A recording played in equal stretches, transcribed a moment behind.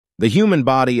The human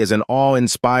body is an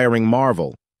awe-inspiring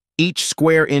marvel. Each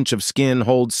square inch of skin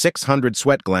holds 600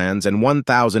 sweat glands and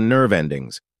 1,000 nerve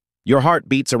endings. Your heart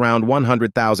beats around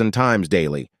 100,000 times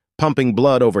daily, pumping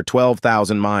blood over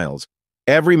 12,000 miles.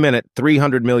 Every minute,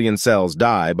 300 million cells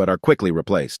die but are quickly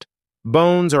replaced.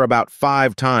 Bones are about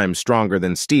 5 times stronger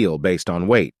than steel based on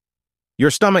weight.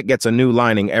 Your stomach gets a new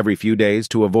lining every few days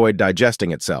to avoid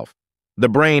digesting itself. The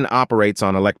brain operates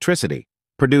on electricity,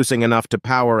 producing enough to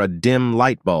power a dim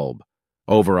light bulb.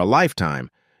 Over a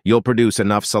lifetime, you'll produce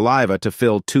enough saliva to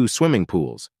fill 2 swimming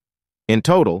pools. In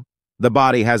total, the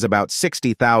body has about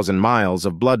 60,000 miles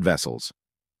of blood vessels.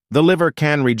 The liver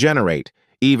can regenerate,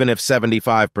 even if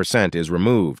 75% is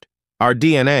removed. Our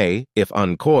DNA, if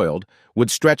uncoiled, would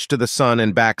stretch to the sun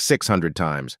and back 600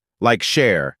 times. Like,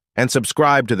 share, and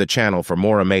subscribe to the channel for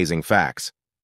more amazing facts.